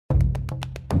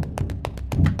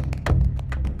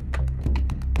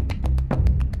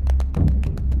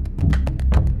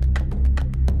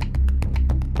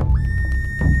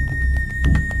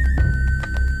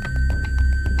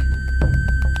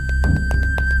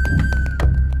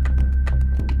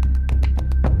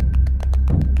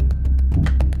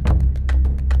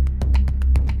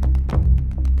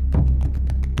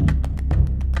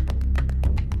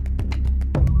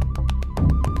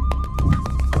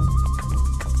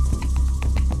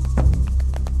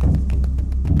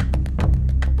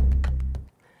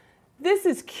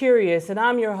is Curious, and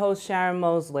I'm your host, Sharon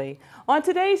Mosley. On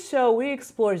today's show, we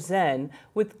explore Zen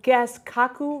with guest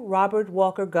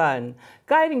Kaku Gunn,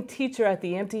 guiding teacher at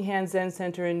the Empty Hand Zen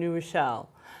Center in New Rochelle.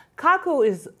 Kaku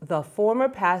is the former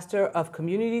pastor of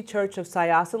Community Church of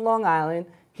Syosset, Long Island.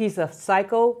 He's a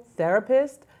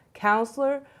psychotherapist,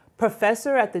 counselor,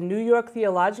 professor at the New York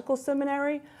Theological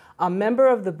Seminary, a member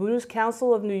of the Buddhist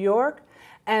Council of New York,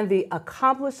 and the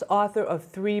accomplished author of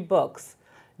 3 books,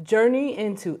 Journey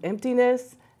into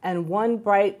Emptiness and One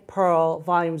Bright Pearl,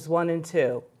 Volumes 1 and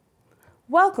 2.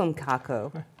 Welcome,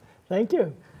 Kaku. Thank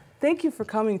you. Thank you for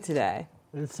coming today.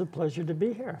 It's a pleasure to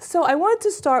be here. So I wanted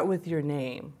to start with your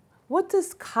name. What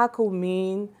does Kaku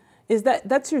mean?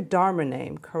 That's your Dharma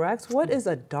name, correct? What is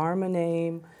a Dharma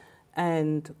name,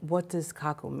 and what does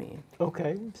Kaku mean?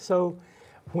 Okay, so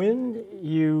when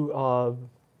you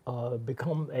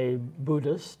become a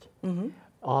Buddhist,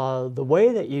 the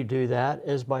way that you do that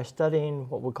is by studying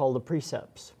what we call the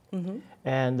precepts.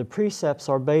 And the precepts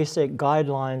are basic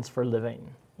guidelines for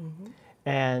living.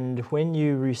 And when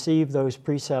you receive those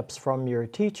precepts from your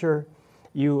teacher,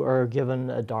 you are given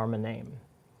a Dharma name.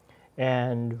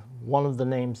 And one of the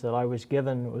names that I was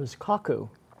given was Kaku.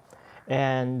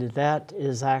 And that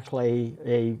is actually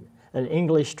an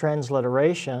English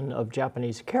transliteration of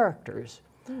Japanese characters,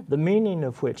 the meaning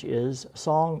of which is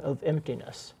Song of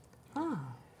Emptiness.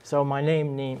 So my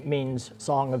name means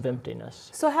Song of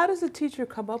Emptiness. So how does a teacher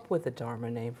come up with a Dharma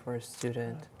name for a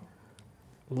student?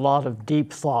 A lot of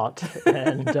deep thought,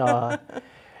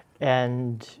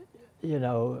 and you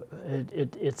know,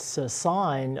 it's a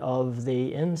sign of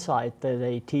the insight that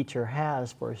a teacher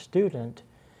has for a student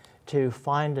to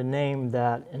find a name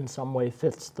that in some way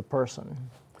fits the person.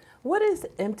 What is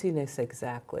emptiness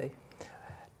exactly?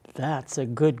 That's a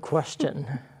good question.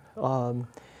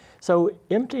 So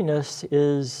emptiness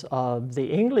is the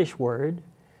English word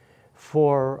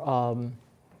for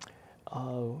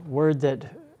a word that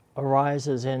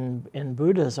arises in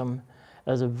Buddhism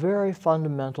as a very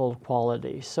fundamental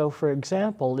quality. So for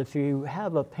example, if you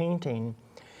have a painting,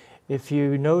 if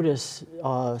you notice,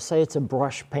 say it's a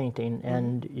brush painting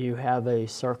and you have a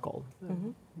circle,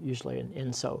 usually an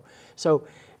inso. So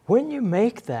when you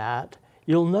make that,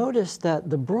 you'll notice that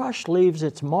the brush leaves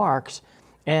its marks,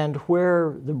 and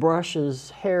where the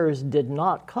brush's hairs did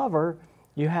not cover,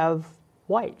 you have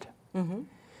white.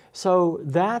 So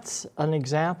that's an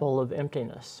example of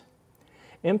emptiness.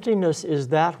 Emptiness is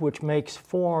that which makes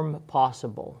form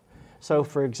possible. So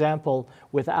for example,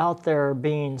 without there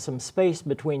being some space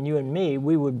between you and me,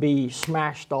 we would be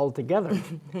smashed all together.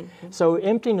 So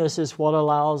emptiness is what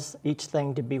allows each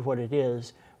thing to be what it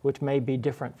is, which may be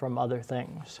different from other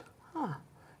things.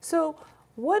 So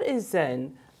what is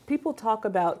Zen? People talk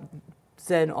about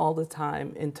Zen all the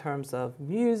time in terms of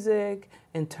music,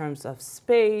 in terms of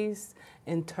space,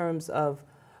 in terms of,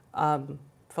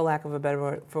 for lack of a better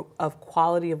word, of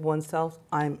quality of oneself.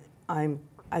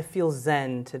 I feel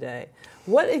Zen today.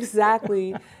 What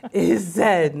exactly is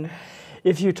Zen?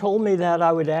 If you told me that,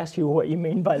 I would ask you what you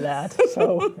mean by that.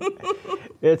 So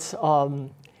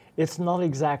it's not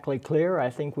exactly clear. I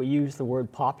think we use the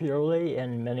word popularly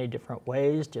in many different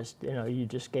ways. Just, you know, you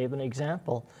just gave an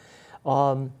example.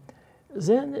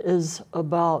 Zen is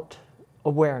about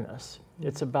awareness.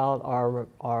 It's about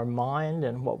our mind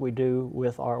and what we do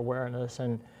with our awareness,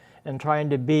 and trying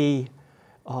to be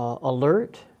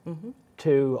alert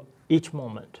to each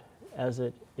moment as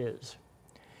it is.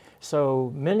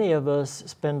 So many of us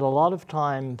spend a lot of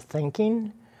time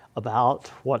thinking about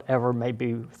whatever may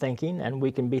be thinking, and we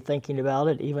can be thinking about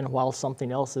it even while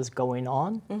something else is going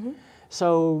on.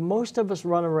 So most of us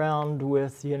run around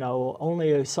with, you know,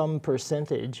 only some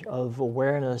percentage of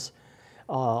awareness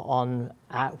on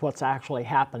what's actually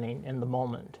happening in the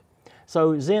moment.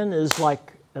 So Zen is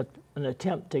like an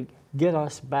attempt to get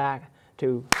us back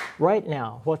to right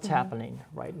now, what's happening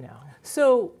right now.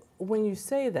 So when you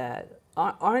say that,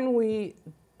 aren't we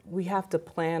have to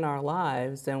plan our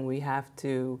lives, and we have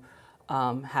to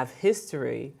have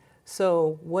history.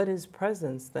 So what is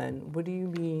presence then? What do you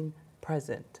mean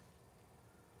present?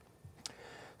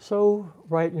 So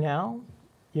right now,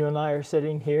 you and I are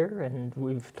sitting here, and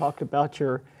we've talked about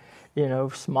your, you know,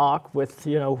 smock with,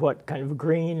 you know, what kind of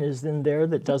green is in there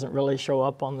that doesn't really show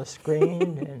up on the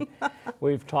screen. And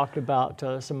we've talked about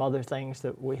some other things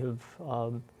that we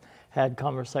have had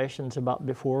conversations about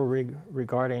before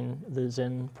regarding the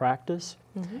Zen practice.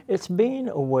 It's being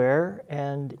aware,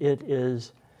 and it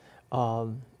is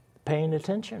paying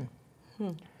attention.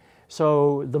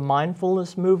 So the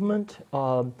mindfulness movement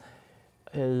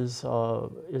is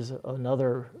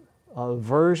another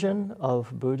version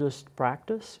of Buddhist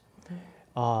practice.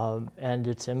 And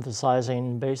it's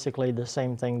emphasizing basically the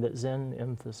same thing that Zen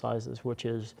emphasizes, which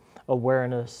is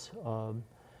awareness,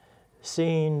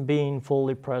 seeing, being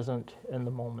fully present in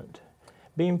the moment.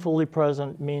 Being fully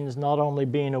present means not only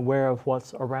being aware of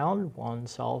what's around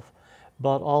oneself,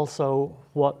 but also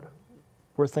what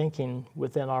we're thinking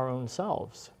within our own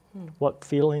selves. What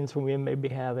feelings we may be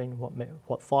having,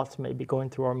 what thoughts may be going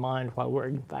through our mind while we're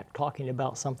in fact talking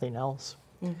about something else.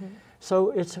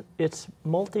 So it's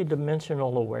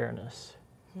multidimensional awareness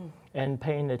and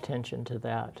paying attention to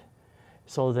that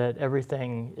so that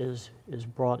everything is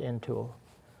brought into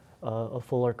a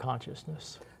fuller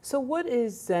consciousness. So what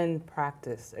is Zen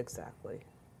practice exactly?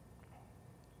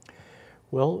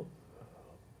 Well,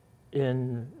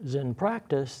 in Zen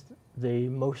practice, the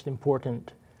most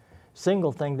important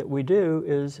single thing that we do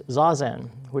is Zazen,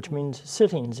 which means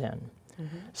sitting Zen.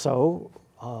 So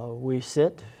we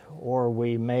sit, or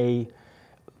we may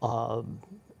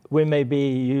be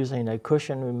using a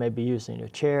cushion, we may be using a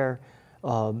chair.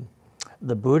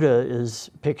 The Buddha is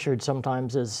pictured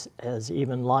sometimes as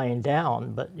even lying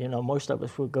down, but you know, most of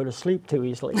us would go to sleep too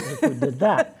easily if we did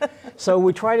that. So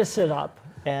we try to sit up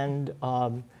and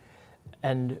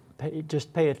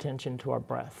just pay attention to our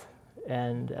breath.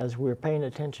 And as we're paying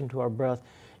attention to our breath,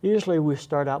 usually we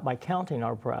start out by counting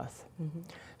our breath.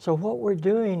 So what we're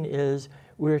doing is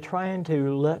we're trying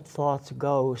to let thoughts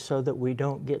go so that we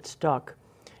don't get stuck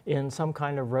in some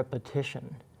kind of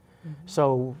repetition.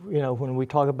 So, you know, when we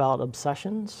talk about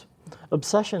obsessions,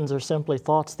 obsessions are simply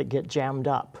thoughts that get jammed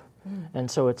up. And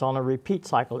so it's on a repeat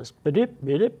cycle. It's bidip,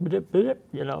 bidip, bidip, bidip,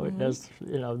 you know, it does,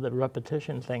 you know, the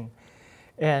repetition thing.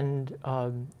 And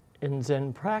in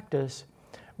Zen practice,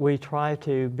 we try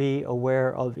to be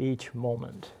aware of each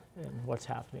moment and what's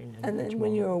happening in And each then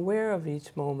when moment. you're aware of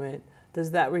each moment,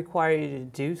 does that require you to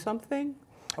do something?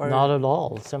 Or Not at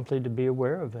all, simply to be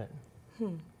aware of it.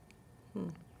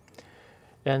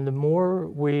 And the more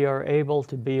we are able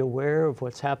to be aware of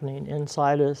what's happening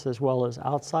inside us as well as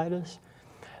outside us,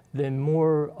 the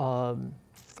more,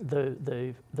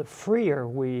 the freer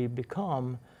we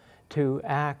become to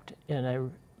act in a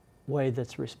way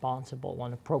that's responsible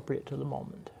and appropriate to the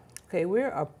moment. Okay,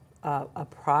 we're a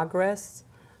progress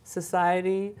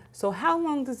society. So how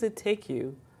long does it take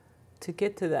you to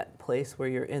get to that place where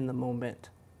you're in the moment?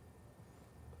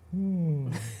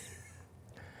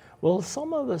 Well,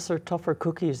 some of us are tougher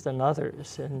cookies than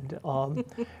others and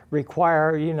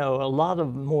require, you know, a lot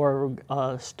of more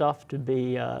stuff to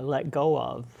be let go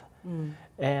of.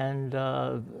 And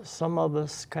some of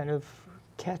us kind of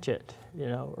catch it, you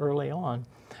know, early on.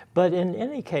 But in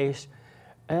any case,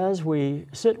 as we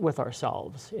sit with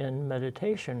ourselves in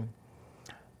meditation,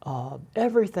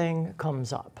 everything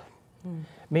comes up. I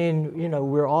mean, you know,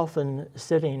 we're often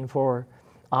sitting for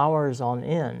hours on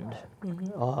end.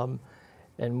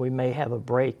 And we may have a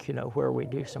break, you know, where we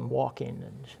do some walking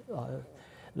and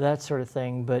that sort of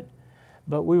thing. But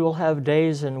we will have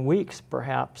days and weeks,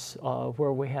 perhaps,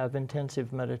 where we have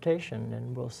intensive meditation,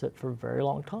 and we'll sit for a very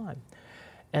long time.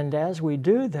 And as we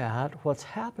do that, what's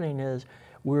happening is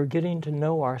we're getting to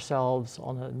know ourselves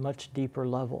on a much deeper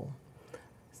level.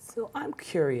 So I'm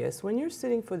curious, when you're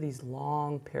sitting for these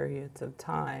long periods of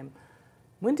time,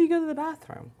 when do you go to the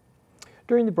bathroom?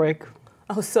 During the break.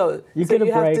 Oh, so you get a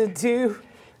break.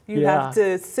 You have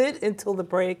to sit until the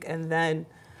break, and then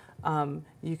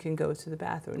you can go to the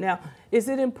bathroom. Now, is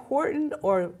it important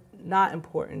or not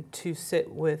important to sit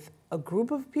with a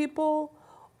group of people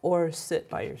or sit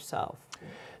by yourself?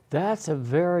 That's a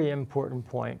very important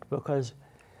point, because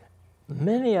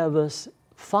many of us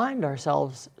find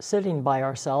ourselves sitting by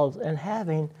ourselves and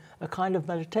having a kind of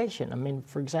meditation. I mean,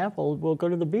 for example, we'll go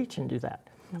to the beach and do that.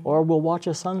 Or we'll watch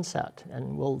a sunset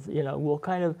and we'll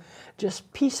kind of just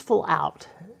peaceful out,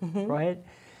 right?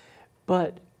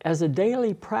 But as a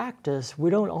daily practice, we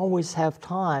don't always have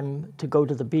time to go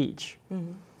to the beach.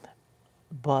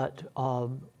 But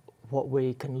what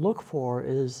we can look for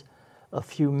is a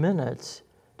few minutes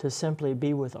to simply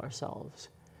be with ourselves.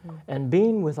 And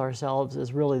being with ourselves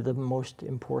is really the most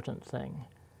important thing,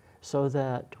 so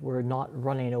that we're not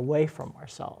running away from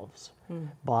ourselves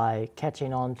by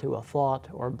catching on to a thought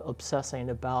or obsessing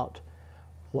about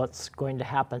what's going to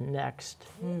happen next,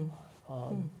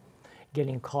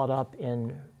 getting caught up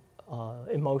in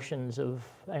emotions of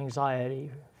anxiety,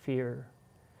 fear,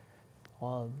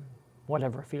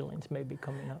 whatever feelings may be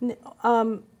coming up.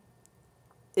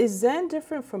 Is Zen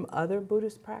different from other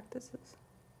Buddhist practices?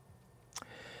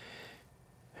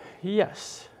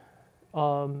 Yes.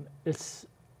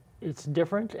 It's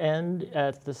different, and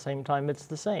at the same time it's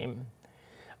the same.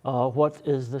 What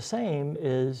is the same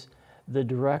is the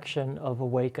direction of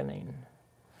awakening.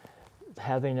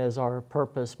 having as our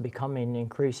purpose becoming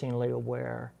increasingly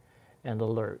aware and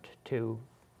alert to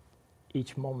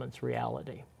each moment's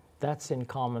reality. That's in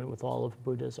common with all of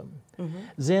Buddhism.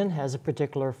 Zen has a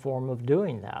particular form of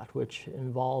doing that, which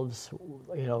involves,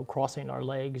 crossing our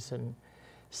legs and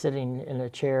sitting in a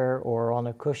chair or on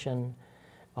a cushion.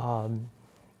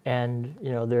 And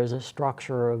there's a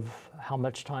structure of how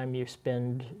much time you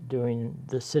spend doing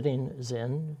the sitting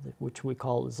Zen, which we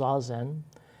call Zazen,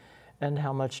 and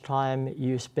how much time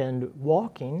you spend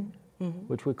walking,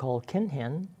 which we call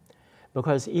Kinhin.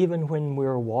 Because even when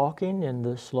we're walking in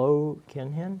the slow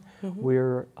Kinhin,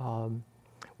 we're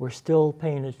still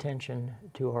paying attention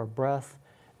to our breath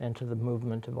and to the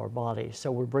movement of our body. So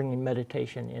we're bringing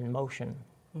meditation in motion,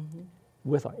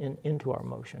 into our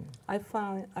motion. I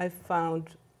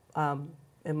found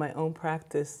in my own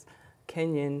practice,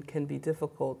 Kenyan can be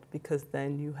difficult because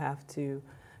then you have to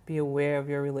be aware of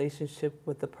your relationship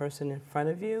with the person in front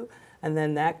of you, and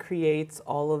then that creates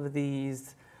all of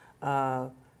these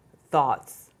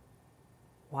thoughts.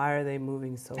 Why are they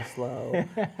moving so slow?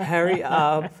 Hurry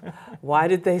up. Why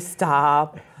did they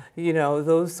stop?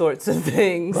 Those sorts of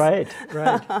things. Right.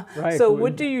 So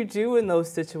what do you do in those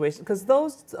situations? Because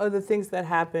those are the things that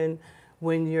happen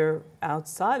when you're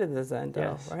outside of the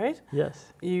Zendo, right?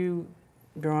 Yes.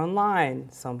 You're online,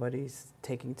 somebody's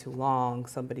taking too long,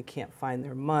 somebody can't find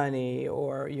their money,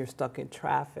 or you're stuck in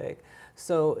traffic.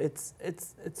 So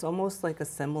it's almost like a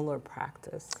similar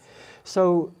practice.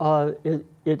 So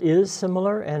it is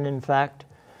similar, and in fact,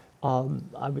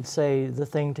 I would say the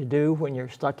thing to do when you're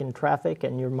stuck in traffic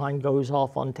and your mind goes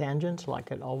off on tangents,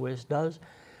 like it always does,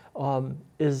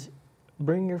 is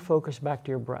bring your focus back to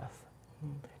your breath.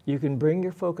 You can bring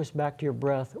your focus back to your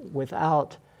breath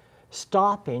without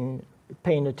stopping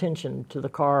paying attention to the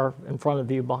car in front of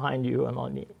you, behind you, and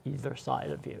on either side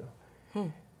of you.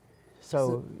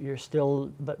 So you're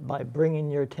still, but by bringing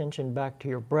your attention back to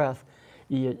your breath,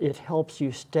 it helps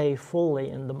you stay fully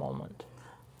in the moment.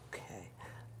 Okay.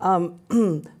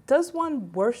 Does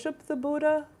one worship the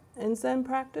Buddha in Zen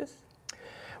practice?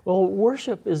 Well,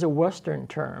 worship is a Western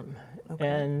term,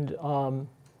 and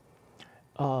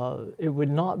it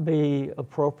would not be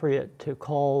appropriate to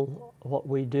call what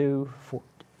we do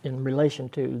in relation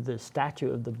to the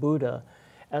statue of the Buddha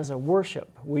as a worship.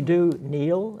 We do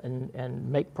kneel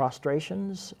and make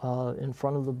prostrations in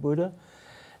front of the Buddha.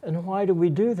 And why do we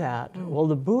do that? Well,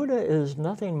 the Buddha is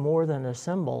nothing more than a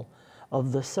symbol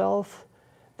of the self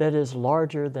that is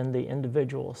larger than the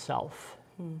individual self.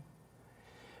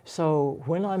 So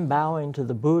when I'm bowing to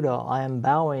the Buddha, I am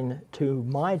bowing to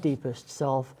my deepest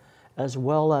self as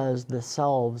well as the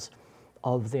selves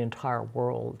of the entire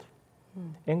world,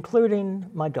 including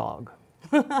my dog.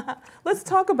 Let's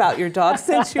talk about your dog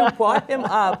since you brought him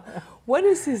up. What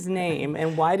is his name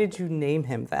and why did you name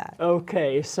him that?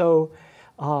 Okay, so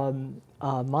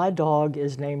my dog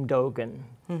is named Dogen.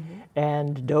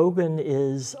 And Dogen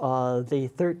is the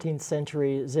 13th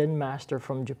century Zen master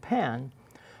from Japan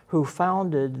who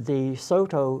founded the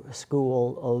Soto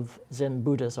school of Zen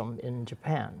Buddhism in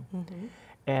Japan.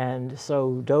 And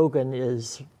so Dogen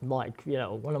is like,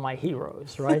 one of my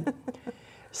heroes, right?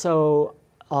 So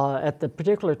at the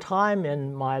particular time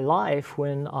in my life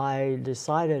when I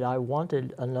decided I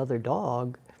wanted another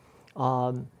dog,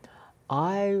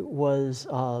 I was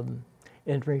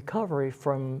in recovery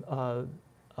from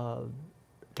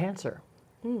cancer.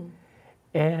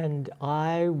 And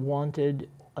I wanted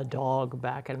a dog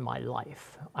back in my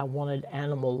life. I wanted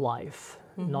animal life,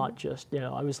 not just,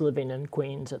 I was living in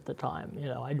Queens at the time.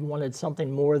 I wanted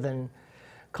something more than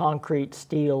concrete,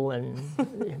 steel, and,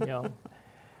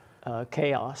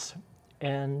 chaos.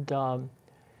 And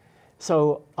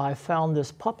so I found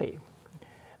this puppy.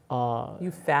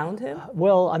 You found him?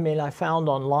 Well, I found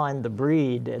online the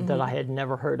breed that I had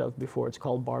never heard of before. It's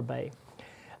called Barbet,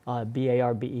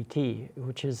 B-A-R-B-E-T,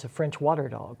 which is a French water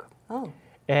dog. Oh.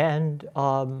 And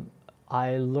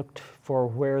I looked for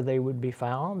where they would be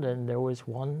found, and there was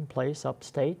one place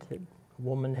upstate. A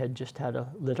woman had just had a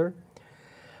litter.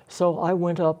 So I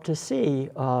went up to see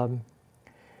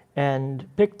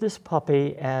and picked this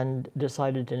puppy and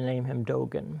decided to name him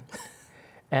Dogen.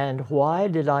 And why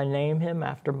did I name him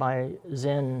after my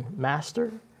Zen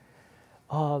master?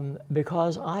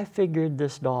 Because I figured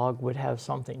this dog would have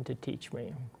something to teach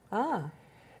me.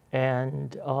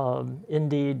 And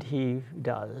indeed he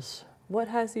does. What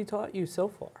has he taught you so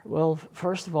far? Well,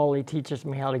 first of all, he teaches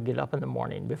me how to get up in the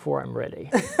morning before I'm ready.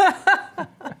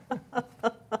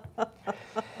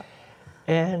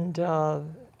 And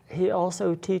he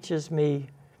also teaches me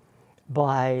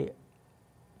by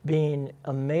being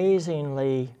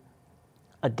amazingly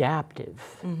adaptive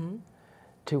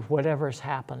to whatever's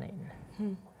happening.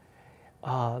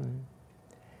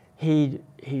 he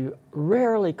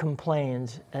rarely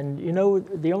complains, and you know,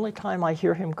 the only time I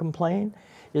hear him complain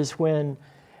is when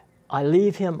I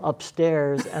leave him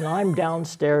upstairs and I'm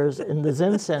downstairs in the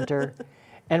Zen Center,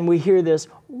 and we hear this,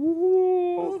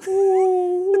 "Ooh,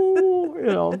 ooh," you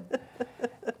know,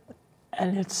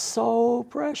 and it's so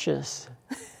precious,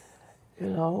 you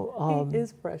know. He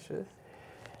is precious.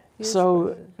 He's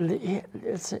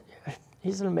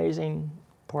an amazing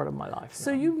part of my life.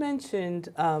 So you mentioned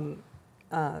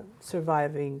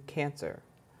surviving cancer.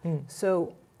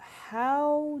 So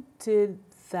how did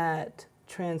that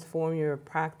transform your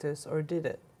practice, or did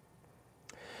it?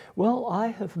 Well, I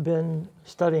have been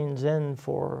studying Zen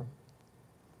for,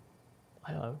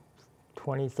 I don't know,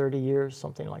 20, 30 years,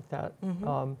 something like that.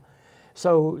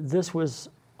 So this was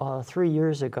 3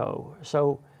 years ago.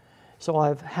 So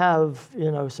I have,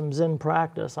 you know, some Zen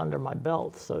practice under my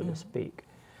belt, so to speak.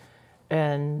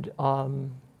 And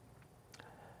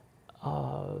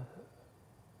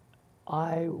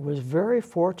I was very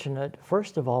fortunate,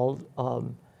 first of all,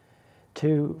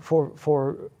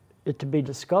 for it to be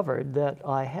discovered that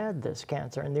I had this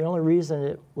cancer. And the only reason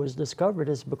it was discovered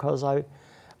is because I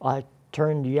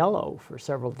turned yellow for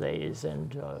several days,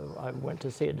 and I went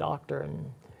to see a doctor,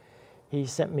 and he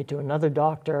sent me to another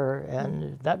doctor,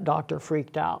 and that doctor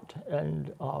freaked out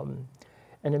and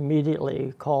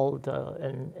immediately called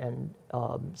and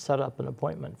set up an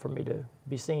appointment for me to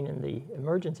be seen in the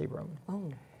emergency room.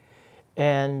 Oh.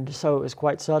 And so it was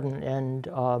quite sudden, and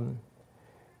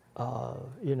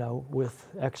you know, with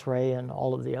X-ray and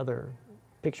all of the other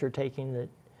picture taking that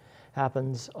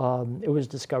happens, it was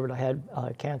discovered I had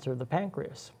cancer of the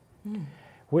pancreas,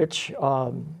 which,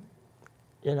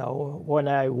 you know, when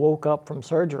I woke up from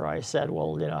surgery, I said,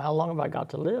 well, you know, how long have I got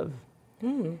to live?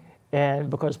 And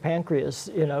because pancreas,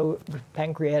 you know,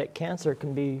 pancreatic cancer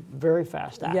can be very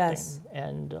fast acting. Yes.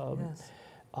 And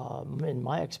in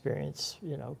my experience,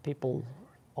 you know, people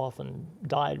often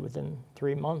died within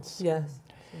 3 months. Yes.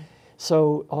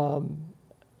 So,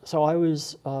 so I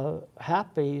was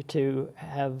happy to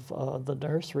have the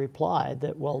nurse reply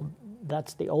that, well,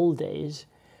 that's the old days,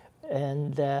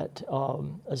 and that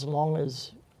as long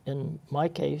as, in my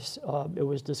case, it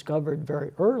was discovered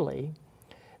very early,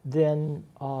 then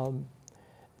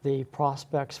the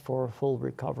prospects for full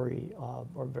recovery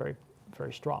are very,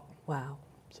 very strong. Wow.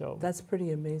 So that's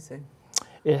pretty amazing.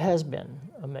 It has been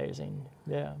amazing,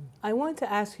 yeah. I wanted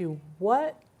to ask you,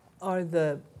 what are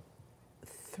the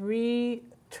 3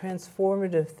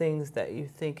 transformative things that you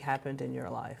think happened in your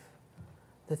life?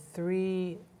 The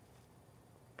 3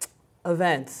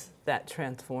 events that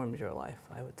transformed your life,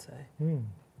 I would say.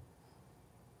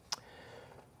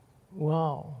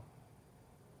 Wow.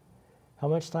 How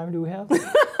much time do we have?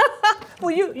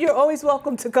 Well, you're always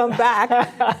welcome to come back.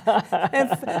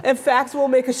 In fact, we'll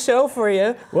make a show for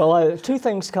you. Well, 2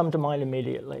 things come to mind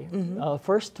immediately.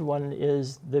 First one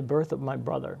is the birth of my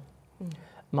brother.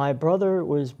 My brother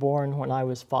was born when I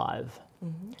was 5,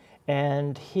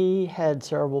 and he had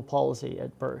cerebral palsy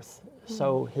at birth.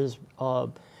 So his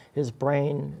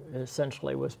brain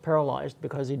essentially was paralyzed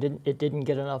because it didn't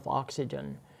get enough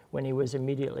oxygen when he was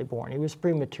immediately born. He was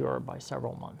premature by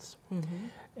several months.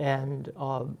 And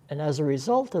as a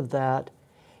result of that,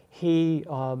 he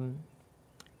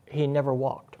never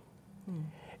walked.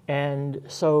 And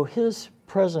so his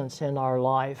presence in our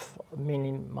life,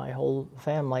 meaning my whole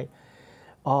family,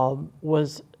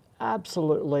 was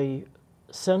absolutely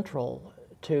central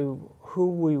to who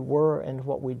we were and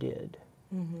what we did.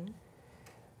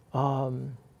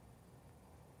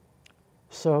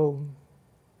 So,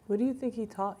 what do you think he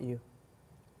taught you?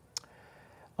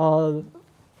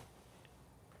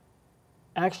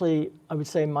 Actually, I would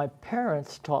say my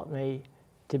parents taught me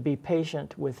to be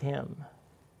patient with him.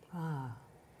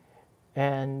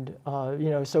 And, you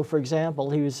know, so for example,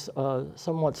 he was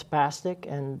somewhat spastic,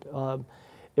 and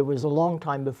it was a long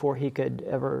time before he could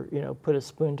ever, you know, put a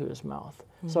spoon to his mouth.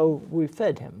 So we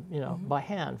fed him, you know, by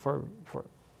hand for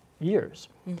years.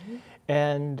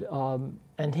 And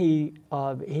he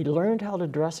learned how to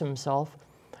dress himself,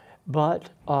 but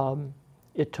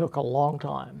it took a long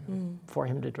time for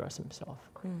him to dress himself.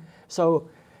 So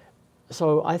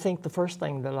I think the first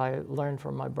thing that I learned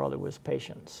from my brother was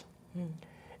patience.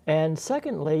 And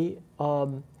secondly,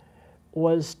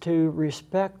 was to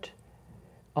respect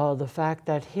the fact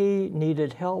that he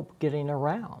needed help getting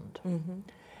around.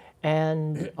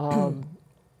 And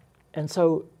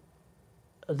so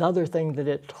another thing that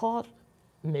it taught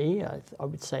me, I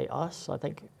would say us, I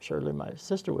think surely my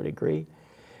sister would agree,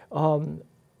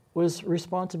 was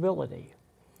responsibility.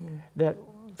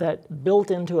 That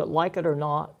built into it, like it or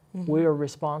not, we are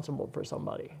responsible for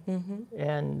somebody.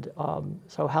 And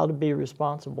so how to be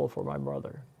responsible for my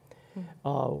brother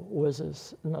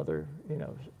was another,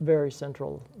 very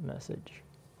central message.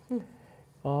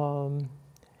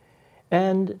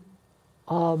 And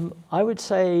I would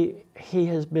say he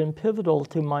has been pivotal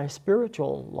to my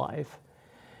spiritual life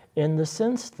in the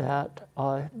sense that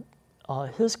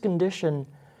his condition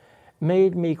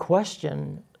made me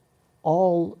question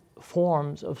all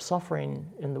forms of suffering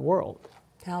in the world.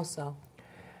 How so?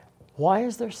 Why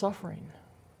is there suffering?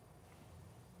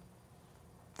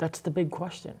 That's the big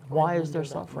question. Why is there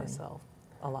suffering? Myself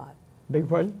a lot. Big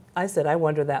pardon? I said I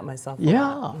wonder that myself a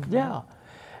lot. Yeah.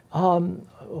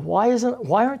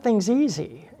 Why aren't things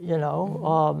easy?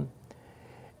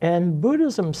 And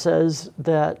Buddhism says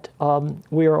that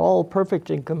we are all perfect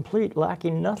and complete,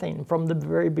 lacking nothing from the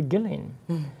very beginning.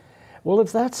 Well,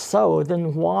 if that's so,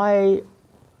 then why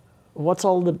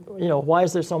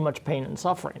is there so much pain and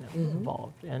suffering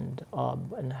involved? And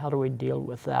how do we deal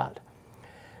with that?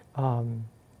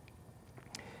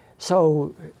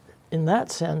 So in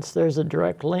that sense, there's a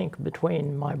direct link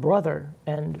between my brother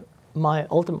and my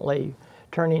ultimately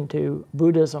turning to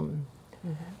Buddhism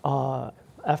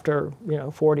after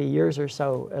 40 years or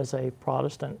so as a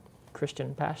Protestant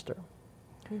Christian pastor.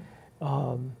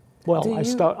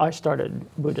 I started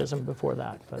Buddhism before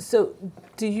that. But. So,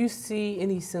 do you see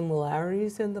any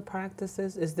similarities in the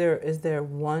practices? Is there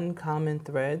one common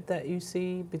thread that you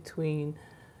see between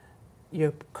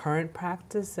your current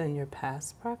practice and your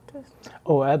past practice?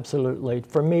 Oh, absolutely.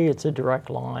 For me, it's a direct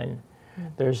line.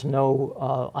 There's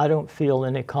no, I don't feel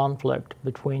any conflict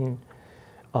between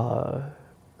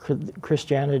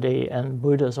Christianity and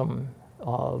Buddhism.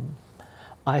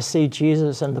 I see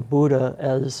Jesus and the Buddha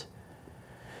as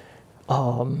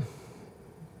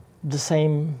the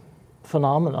same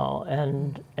phenomena,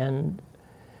 and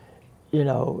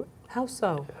How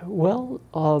so? Well,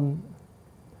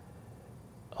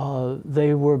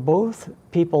 they were both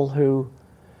people who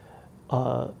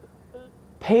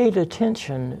paid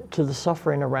attention to the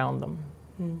suffering around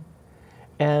them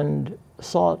and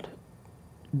sought,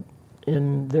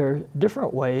 in their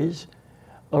different ways,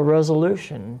 a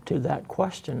resolution to that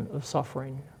question of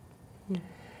suffering.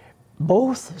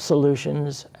 Both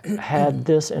solutions had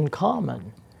this in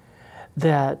common,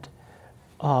 that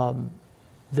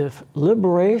the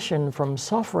liberation from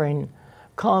suffering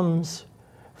comes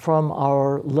from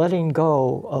our letting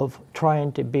go of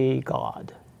trying to be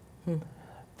God,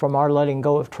 from our letting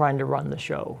go of trying to run the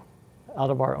show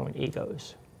out of our own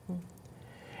egos.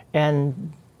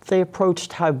 And they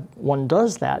approached how one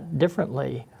does that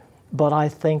differently, but I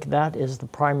think that is the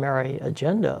primary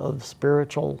agenda of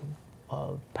spiritual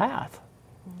path,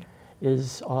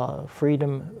 is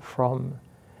freedom from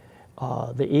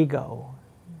the ego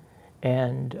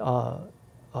and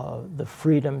the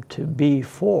freedom to be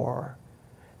for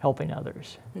helping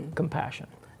others, compassion.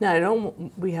 Now,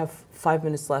 we have 5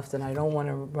 minutes left, and I don't want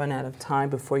to run out of time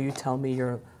before you tell me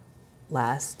your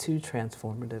last two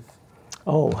transformative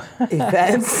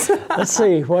events. Let's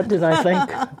see, what did I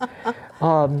think?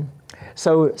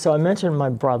 So I mentioned my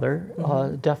brother,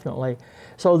 definitely.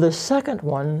 So the second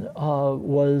one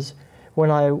was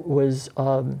when I was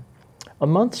a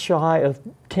month shy of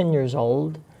 10 years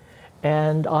old,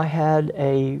 and I had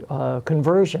a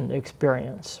conversion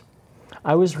experience.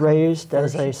 I was raised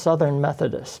as a Southern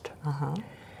Methodist,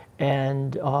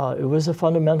 and it was a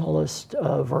fundamentalist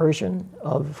version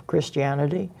of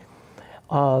Christianity.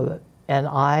 And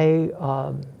I,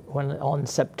 when on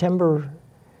September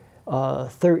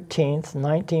 13th,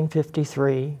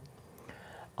 1953,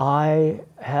 I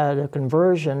had a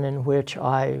conversion in which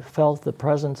I felt the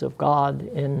presence of God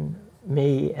in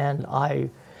me, and I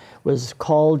was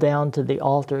called down to the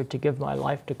altar to give my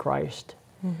life to Christ.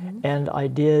 And I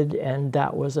did, and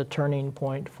that was a turning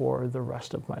point for the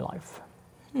rest of my life.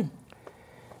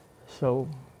 So.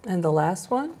 And the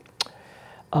last one?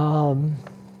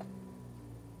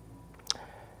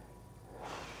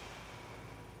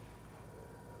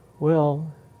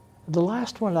 Well, the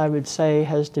last one I would say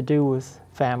has to do with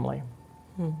family.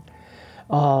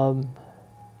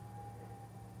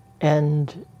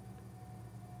 And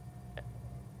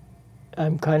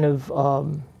I'm kind of,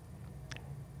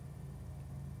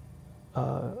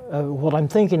 what I'm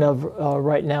thinking of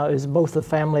right now is both the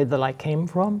family that I came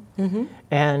from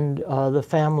and the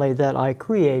family that I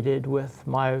created with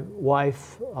my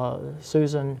wife,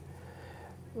 Susan,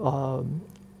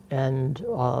 and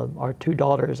our two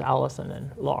daughters, Allison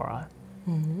and Laura.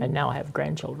 And now I have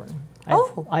grandchildren.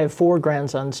 I have 4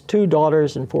 grandsons, 2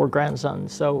 daughters and 4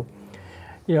 grandsons. So,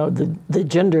 the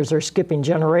genders are skipping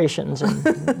generations.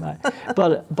 And,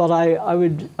 but I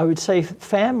would say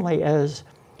family as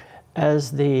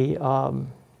as the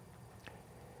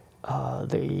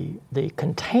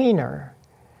container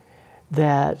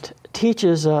that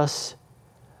teaches us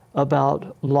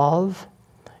about love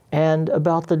and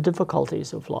about the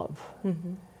difficulties of love.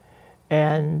 Mm-hmm.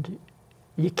 And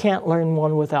you can't learn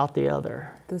one without the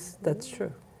other. That's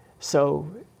true. So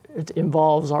it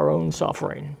involves our own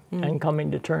suffering and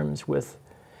coming to terms with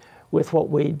what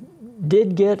we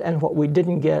did get and what we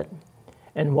didn't get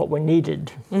and what we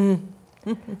needed,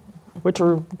 which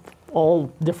are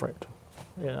all different,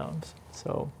 you know.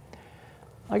 So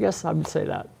I guess I would say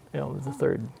that, you know, the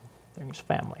third thing is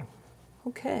family.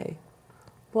 Okay.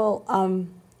 Well,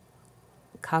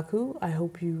 Kaku, I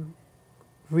hope you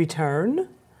return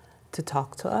to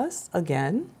talk to us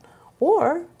again,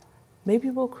 or maybe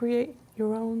we'll create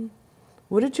your own,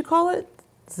 what did you call it?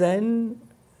 Zen,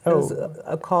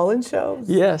 a call-in show?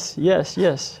 Yes. Yes.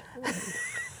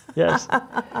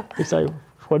 It's like,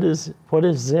 what is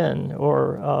Zen?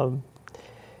 Or,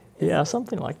 yeah,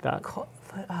 something like that.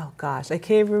 Oh gosh, I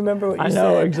can't even remember what you said.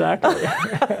 I know, exactly.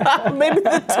 Maybe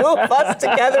the two of us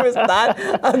together is not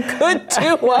a good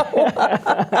duo.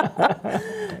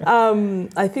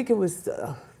 I think it was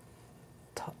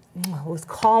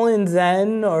call-in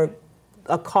Zen, or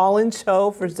a call-in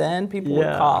show for Zen. People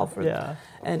would call for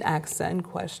and ask Zen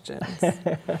questions.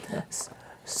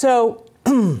 So,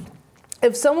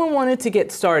 if someone wanted to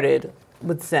get started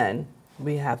with Zen,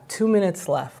 we have 2 minutes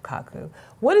left, Kaku.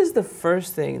 What is the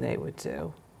first thing they would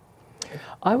do?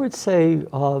 I would say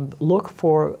look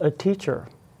for a teacher.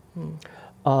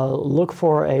 Look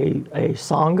for a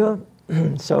sangha.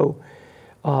 So,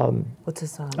 what's a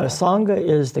sangha? A sangha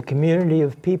is the community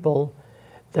of people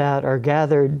that are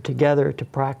gathered together to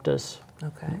practice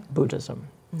Buddhism.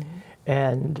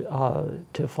 And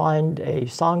to find a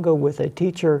sangha with a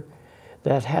teacher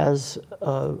that has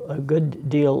a good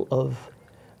deal of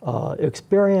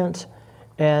experience,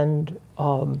 and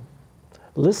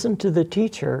listen to the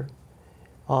teacher,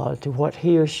 to what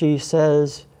he or she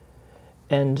says,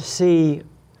 and see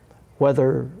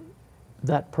whether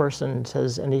that person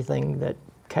says anything that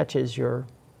catches your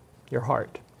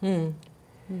heart.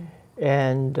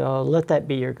 And let that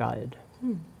be your guide.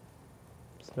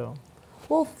 So.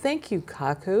 Well, thank you,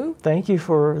 Kaku. Thank you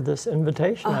for this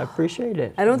invitation. I appreciate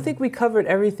it. I don't think we covered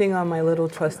everything on my little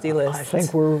trusty list. I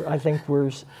think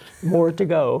we're more to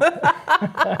go.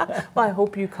 Well, I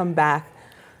hope you come back.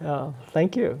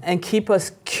 Thank you. And keep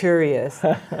us curious.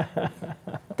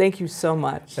 Thank you so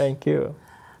much. Thank you.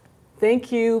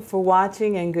 Thank you for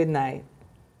watching, and good night.